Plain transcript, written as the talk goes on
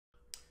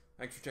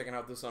Thanks for checking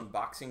out this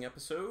unboxing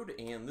episode,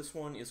 and this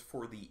one is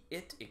for the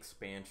It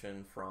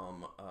expansion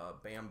from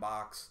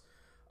Bambox.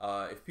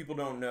 If people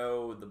don't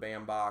know, the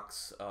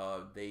Bambox,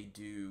 they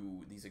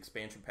do these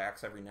expansion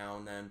packs every now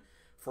and then.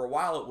 For a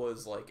while it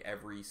was like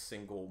every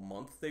single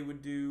month they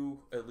would do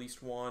at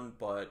least one,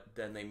 but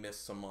then they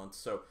missed some months,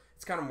 so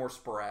it's kind of more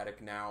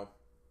sporadic now,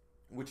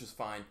 which is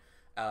fine.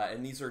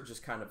 And these are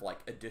just kind of like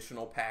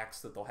additional packs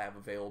that they'll have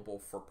available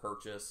for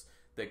purchase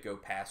that go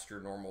past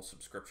your normal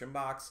subscription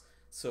box.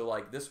 So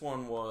like this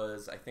one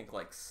was, I think,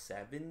 like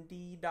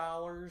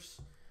 $70.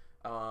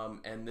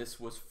 And this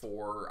was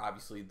for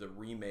obviously the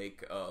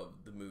remake of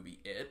the movie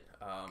It,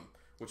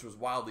 which was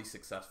wildly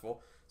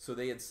successful. So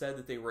they had said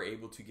that they were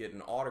able to get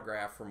an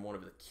autograph from one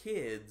of the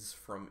kids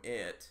from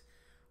It.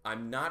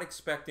 I'm not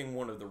expecting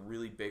one of the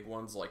really big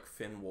ones like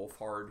Finn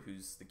Wolfhard,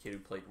 who's the kid who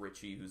played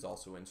Richie, who's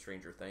also in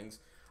Stranger Things.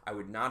 I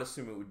would not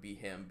assume it would be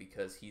him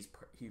because he's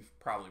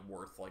probably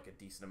worth like a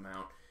decent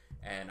amount,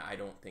 and I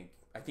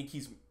think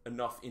he's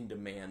enough in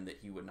demand that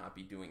he would not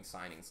be doing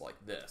signings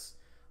like this.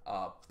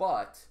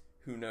 But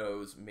who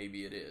knows?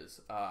 Maybe it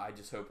is. I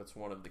just hope it's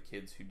one of the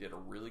kids who did a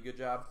really good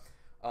job.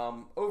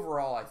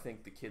 Overall, I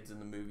think the kids in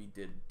the movie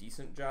did a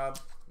decent job.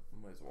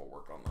 Might as well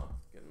work on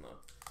getting the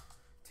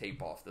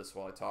tape off this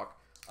while I talk.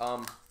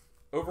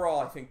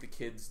 Overall, I think the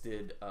kids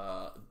did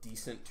a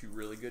decent to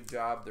really good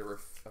job. There were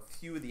a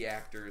few of the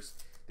actors.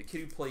 The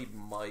kid who played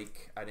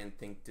Mike, I didn't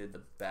think did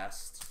the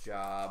best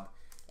job.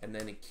 And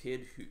then a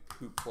kid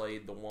who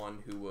played the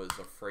one who was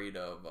afraid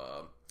of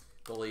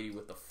the lady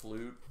with the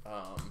flute.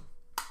 I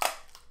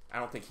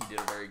don't think he did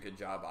a very good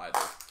job either.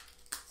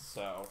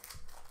 So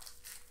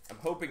I'm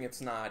hoping it's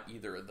not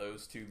either of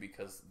those two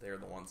because they're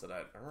the ones that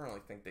I don't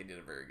really think they did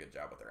a very good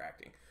job with their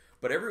acting.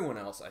 But everyone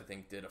else, I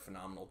think, did a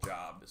phenomenal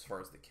job as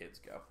far as the kids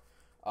go.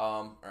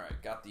 All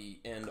right, got the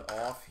end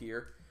off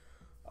here.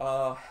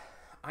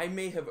 I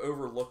may have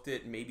overlooked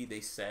it. Maybe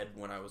they said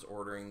when I was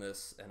ordering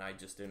this, and I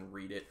just didn't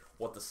read it,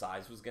 what the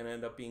size was going to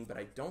end up being. But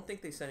I don't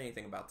think they said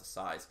anything about the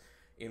size,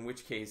 in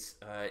which case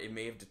it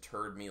may have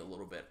deterred me a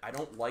little bit. I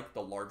don't like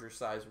the larger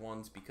size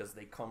ones because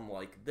they come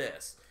like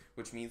this,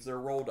 which means they're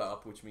rolled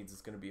up, which means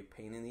it's going to be a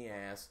pain in the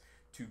ass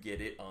to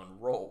get it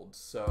unrolled.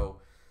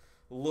 So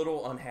a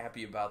little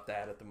unhappy about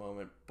that at the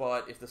moment.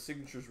 But if the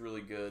signature's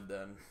really good,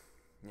 then,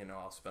 you know,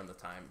 I'll spend the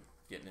time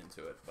getting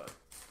into it. But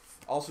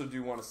also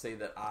do want to say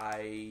that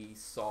I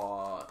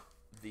saw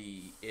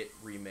the It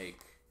remake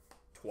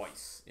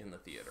twice in the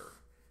theater.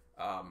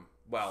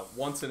 Well,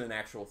 once in an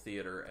actual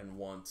theater and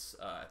once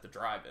at the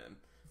drive-in,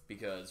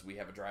 because we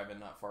have a drive-in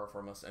not far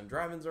from us, and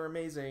drive-ins are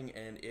amazing,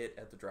 and It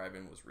at the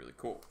drive-in was really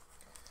cool.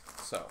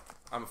 So,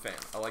 I'm a fan.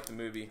 I like the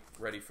movie.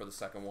 Ready for the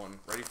second one.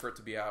 Ready for it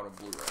to be out on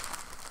Blu-ray.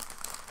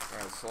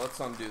 Alright, so let's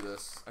undo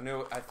this.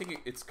 I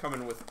think it's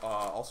coming with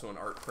also an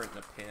art print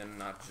and a pin,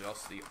 not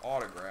just the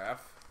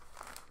autograph.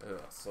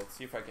 So let's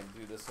see if I can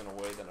do this in a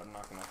way that I'm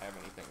not going to have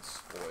anything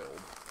spoiled.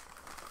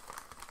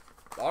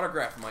 The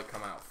autograph might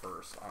come out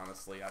first,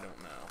 honestly. I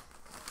don't know.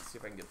 Let's see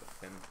if I can get the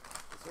pin.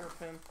 Is there a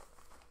pin?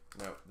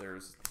 No,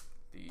 there's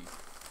the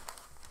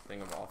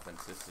thing of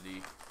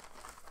authenticity.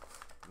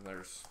 And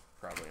there's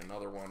probably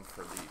another one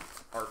for the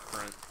art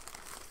print.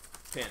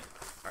 Pin.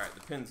 Alright,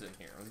 the pin's in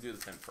here. Let me do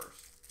the pin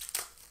first.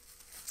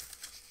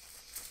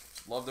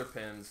 Love their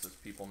pins, as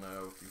people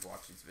know if you've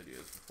watched these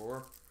videos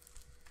before.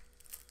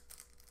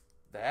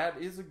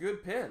 That is a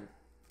good pin.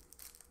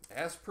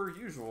 As per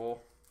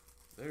usual,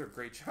 they did a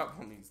great job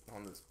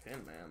on this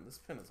pin, man. This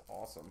pin is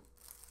awesome.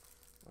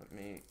 Let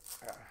me...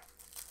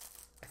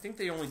 I think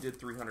they only did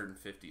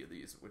 350 of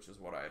these, which is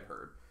what I had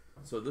heard.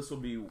 So this will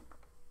be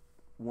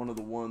one of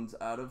the ones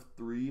out of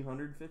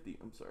 350.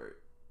 I'm sorry.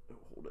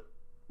 Hold it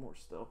more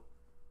still.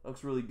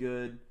 Looks really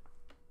good.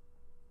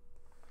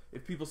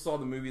 If people saw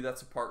the movie,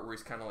 that's a part where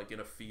he's kind of like in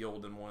a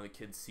field and one of the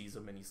kids sees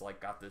him and he's like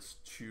got this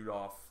chewed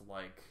off,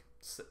 like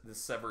this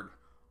severed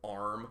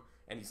arm,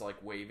 and he's like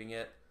waving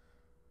it.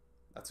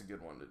 That's a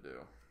good one to do.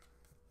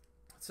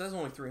 It says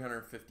only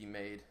 350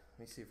 made. Let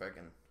me see if I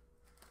can...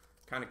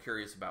 Kind of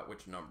curious about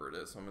which number it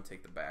is, so I'm going to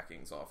take the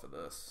backings off of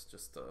this.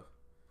 Just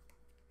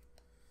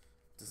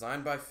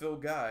designed by Phil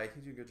Guy.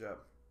 He did a good job.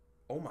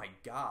 Oh my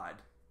god.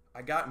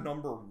 I got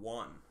number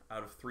 1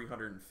 out of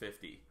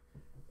 350.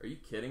 Are you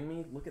kidding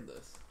me? Look at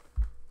this.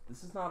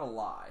 This is not a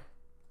lie.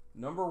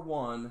 Number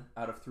 1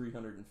 out of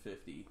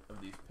 350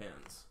 of these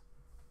pins.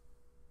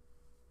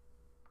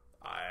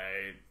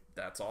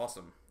 That's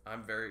awesome.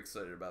 I'm very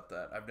excited about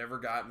that. I've never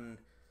gotten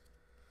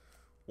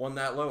one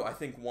that low. I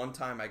think one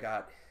time I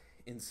got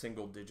in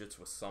single digits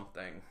with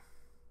something,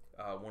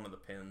 one of the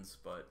pins,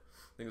 but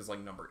I think it was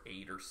like number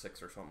 8 or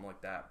 6 or something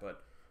like that.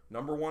 But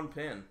number 1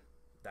 pin,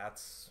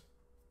 that's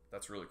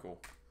really cool.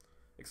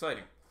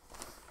 Exciting.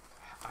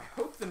 I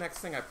hope the next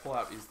thing I pull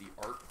out is the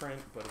art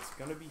print, but it's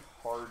going to be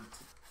hard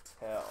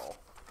to tell.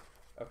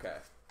 Okay.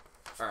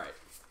 Alright.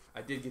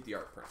 I did get the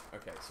art print.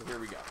 Okay, so here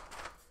we go.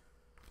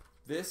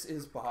 This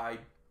is by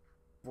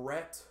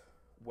Brett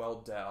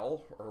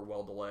Weldell, or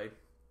Weldelay.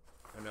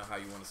 I don't know how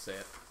you want to say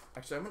it.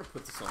 Actually, I'm going to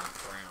put this on the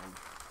ground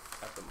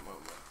at the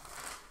moment.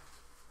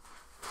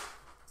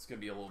 going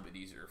to be a little bit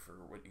easier for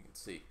what you can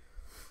see.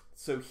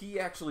 So he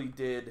actually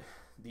did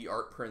the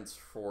art prints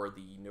for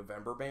the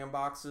November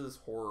Bamboxes,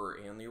 horror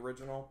and the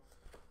original.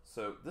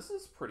 So this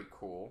is pretty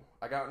cool.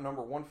 I got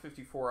number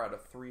 154 out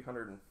of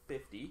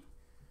 350.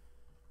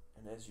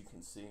 And as you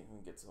can see, let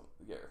me get some,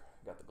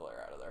 got the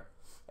glare out of there.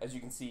 As you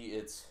can see,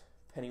 it's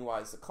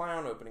Pennywise the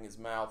Clown opening his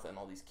mouth and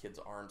all these kids'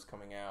 arms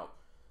coming out.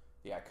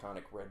 The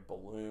iconic red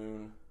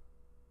balloon.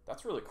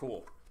 That's really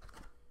cool.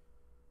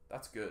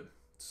 That's good.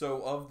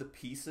 So of the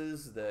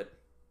pieces that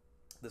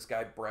this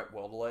guy Brett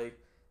Weldeley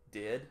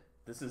did,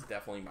 this is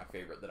definitely my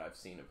favorite that I've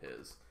seen of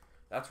his.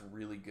 That's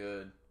really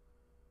good.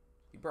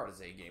 He brought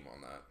his A game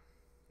on that.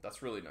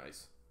 That's really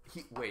nice.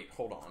 Wait,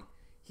 hold on.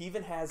 He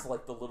even has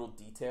like the little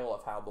detail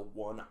of how the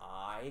one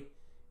eye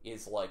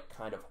is like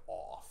kind of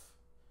off.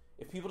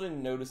 If people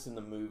didn't notice in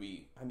the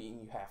movie, I mean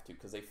you have to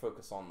because they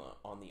focus on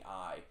the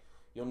eye.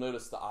 You'll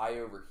notice the eye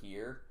over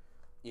here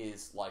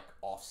is like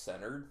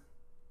off-centered,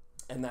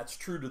 and that's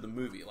true to the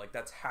movie. Like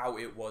that's how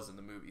it was in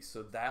the movie.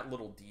 So that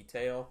little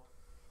detail,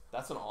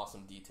 that's an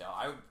awesome detail.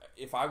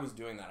 If I was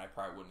doing that, I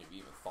probably wouldn't have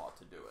even thought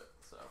to do it.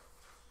 So,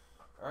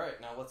 all right,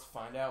 now let's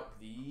find out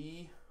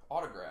the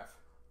autograph.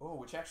 Oh,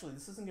 which actually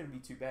this isn't going to be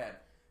too bad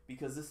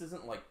because this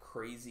isn't like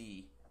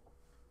crazy.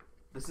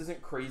 This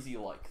isn't crazy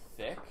like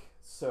thick,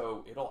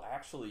 so it'll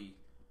actually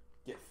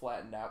get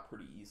flattened out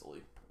pretty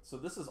easily. So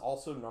this is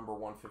also number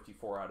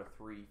 154 out of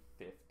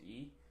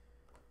 350.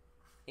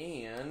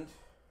 And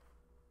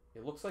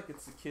it looks like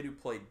it's the kid who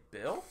played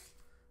Bill.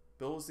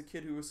 Bill was the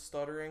kid who was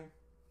stuttering.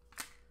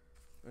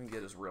 Let me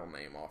get his real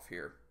name off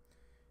here.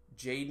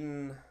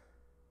 Jaden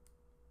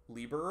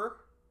Lieberer.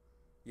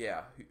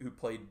 Yeah, who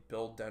played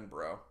Bill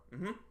Denbrough.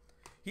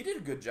 He did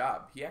a good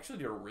job. He actually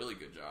did a really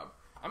good job.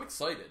 I'm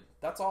excited.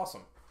 That's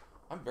awesome.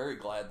 I'm very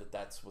glad that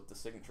that's what the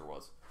signature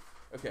was.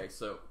 Okay,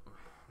 so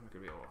I'm not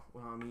gonna be able to,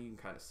 well, I mean, you can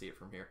kind of see it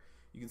from here.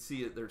 You can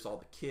see it. There's all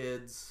the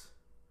kids.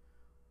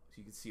 So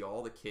you can see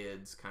all the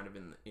kids kind of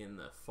in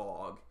the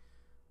fog.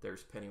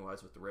 There's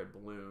Pennywise with the red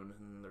balloon,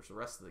 and there's the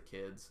rest of the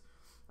kids.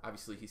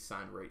 Obviously, he's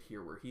signed right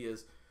here where he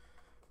is.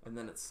 And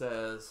then it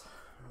says,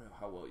 I don't know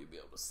how well you'll be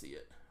able to see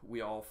it.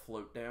 We all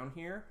float down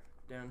here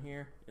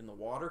in the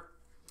water.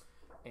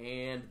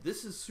 And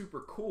this is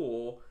super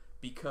cool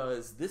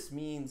because this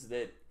means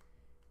that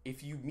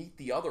if you meet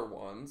the other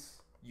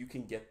ones, you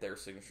can get their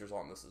signatures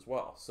on this as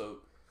well. So,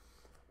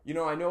 you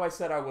know I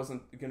said I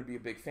wasn't going to be a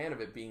big fan of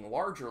it being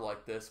larger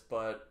like this,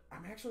 but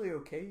I'm actually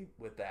okay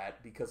with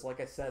that because, like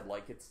I said,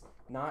 like it's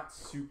not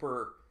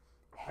super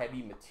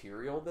heavy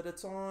material that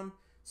it's on,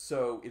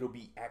 so it'll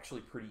be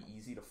actually pretty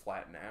easy to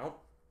flatten out.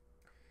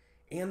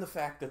 And the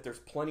fact that there's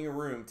plenty of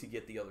room to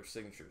get the other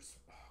signatures,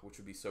 which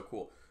would be so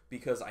cool.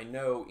 Because I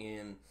know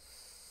in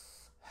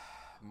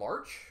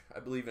March,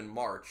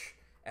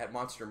 at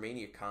Monster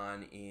Mania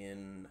Con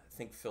in, I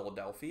think,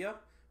 Philadelphia,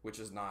 which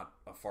is not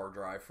a far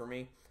drive for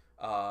me,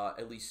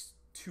 at least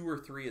 2 or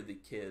 3 of the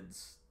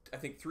kids, I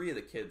think 3 of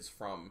the kids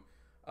from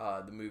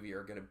the movie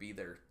are going to be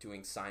there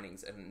doing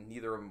signings, and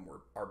neither of them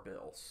are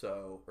Bill,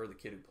 or the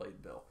kid who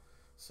played Bill.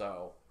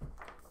 So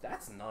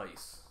that's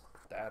nice.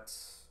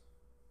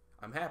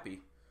 I'm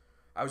happy.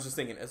 I was just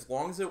thinking, as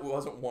long as it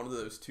wasn't one of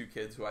those 2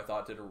 kids who I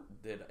thought did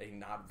a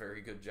not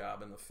very good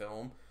job in the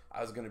film,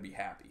 I was going to be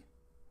happy.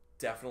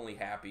 Definitely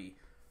happy.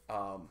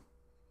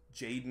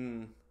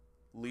 Jaden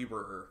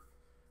Lieberer,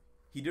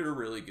 he did a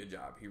really good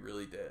job. He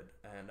really did.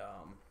 And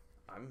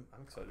I'm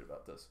excited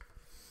about this.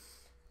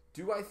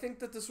 Do I think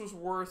that this was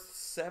worth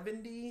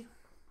 $70?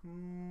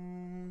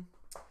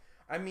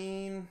 I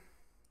mean,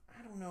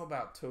 I don't know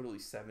about totally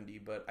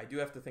 $70, but I do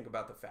have to think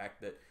about the fact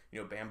that,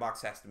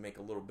 Bambox has to make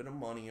a little bit of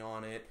money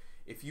on it.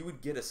 If you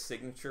would get a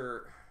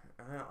signature,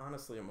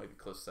 honestly, it might be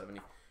close to $70.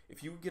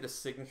 If you would get a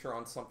signature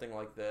on something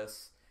like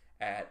this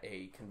at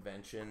a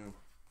convention,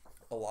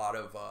 a lot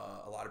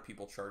of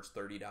people charge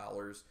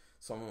 $30.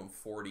 Some of them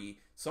 $40.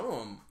 Some of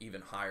them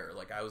even higher.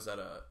 Like I was at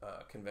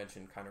a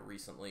convention kind of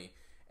recently,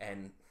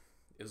 and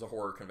it was a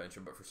horror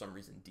convention, but for some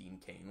reason Dean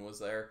Cain was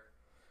there.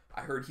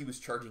 I heard he was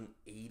charging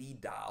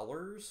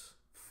 $80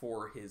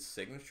 for his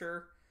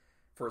signature,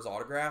 for his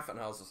autograph, and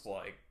I was just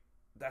like,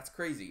 that's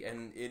crazy.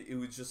 And it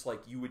was just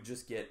like, you would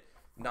just get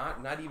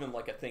not even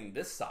like a thing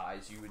this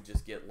size, you would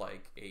just get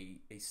like a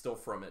still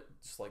from it,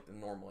 just like the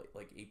normal,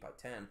 like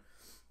 8x10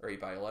 or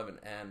 8x11,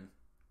 and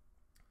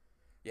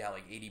yeah,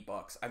 like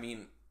 $80. I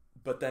mean,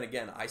 but then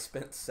again, I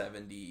spent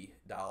 $70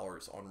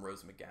 on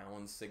Rose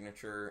McGowan's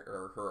signature,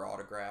 or her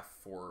autograph,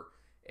 for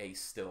a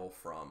still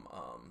from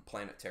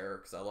Planet Terror,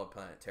 because I love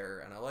Planet Terror,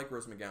 and I like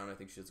Rose McGowan. I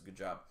think she does a good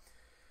job.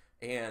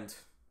 And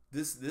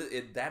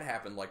that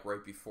happened like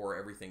right before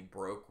everything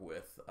broke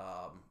with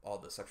all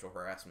the sexual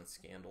harassment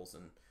scandals,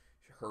 and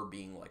her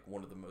being like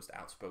one of the most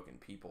outspoken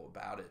people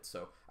about it.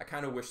 So I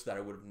kind of wish that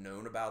I would have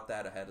known about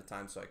that ahead of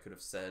time, so I could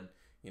have said,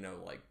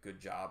 like, good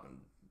job, and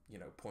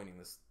pointing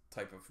this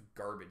type of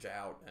garbage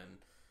out, and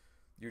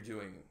you're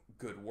doing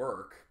good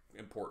work,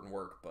 important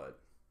work, but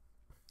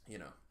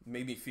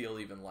made me feel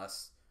even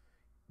less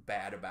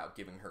bad about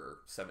giving her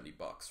 $70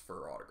 for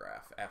her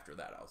autograph. After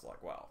that, I was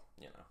like, well,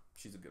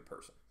 she's a good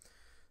person.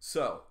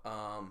 So,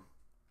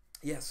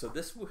 yeah, so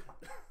this would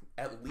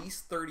at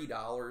least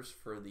 $30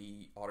 for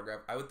the autograph.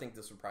 I would think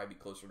this would probably be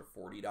closer to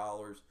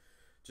 $40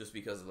 just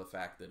because of the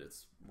fact that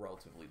it's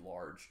relatively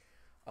large.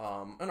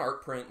 An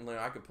art print, and then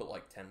I could put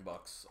like $10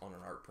 on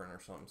an art print or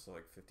something, so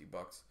like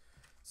 $50.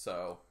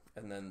 So,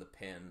 and then the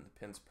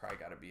pin's probably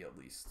got to be at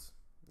least,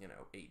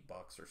 $8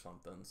 or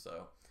something.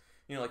 So,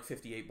 like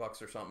 $58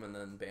 or something, and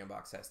then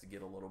Bambox has to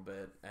get a little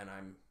bit, and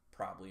I'm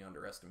probably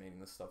underestimating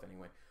this stuff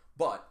anyway.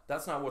 But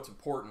that's not what's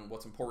important.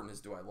 What's important is,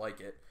 do I like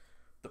it?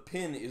 The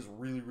pin is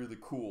really, really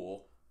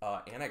cool,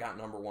 and I got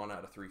number 1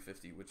 out of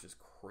 350, which is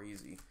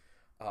crazy.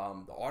 The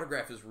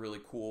autograph is really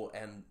cool,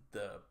 and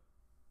the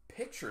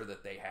picture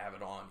that they have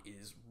it on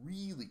is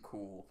really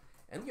cool,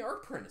 and the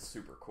art print is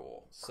super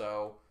cool.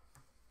 So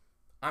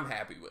I'm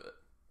happy with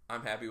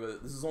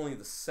it. This is only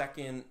the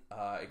second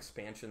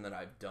expansion that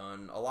I've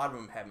done. A lot of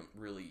them haven't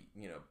really,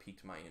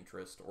 piqued my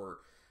interest,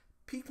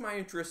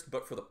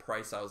 but for the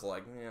price, I was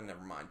like,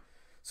 never mind.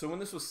 So when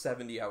this was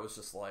 $70, I was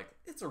just like,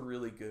 it's a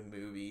really good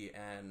movie,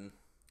 and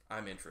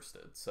I'm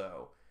interested.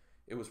 So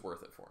it was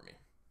worth it for me.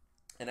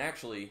 And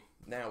actually,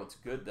 now it's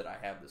good that I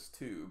have this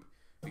tube,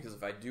 because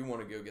if I do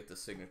want to go get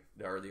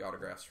the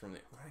autographs from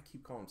I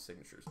keep calling them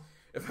signatures.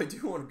 If I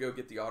do want to go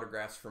get the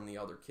autographs from the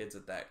other kids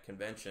at that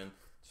convention,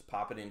 just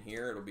pop it in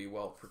here. It'll be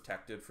well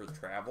protected for the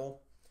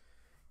travel.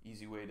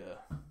 Easy way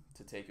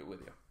to take it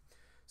with you.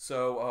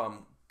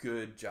 So,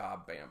 good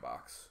job,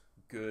 Bambox.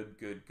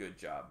 Good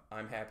job.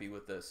 I'm happy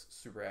with this.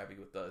 Super happy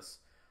with this.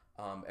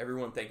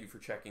 Everyone, thank you for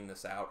checking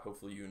this out.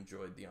 Hopefully you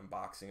enjoyed the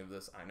unboxing of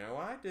this. I know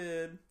I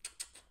did.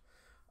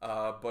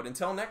 But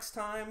until next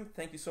time,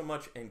 thank you so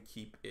much, and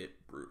keep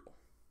it brutal.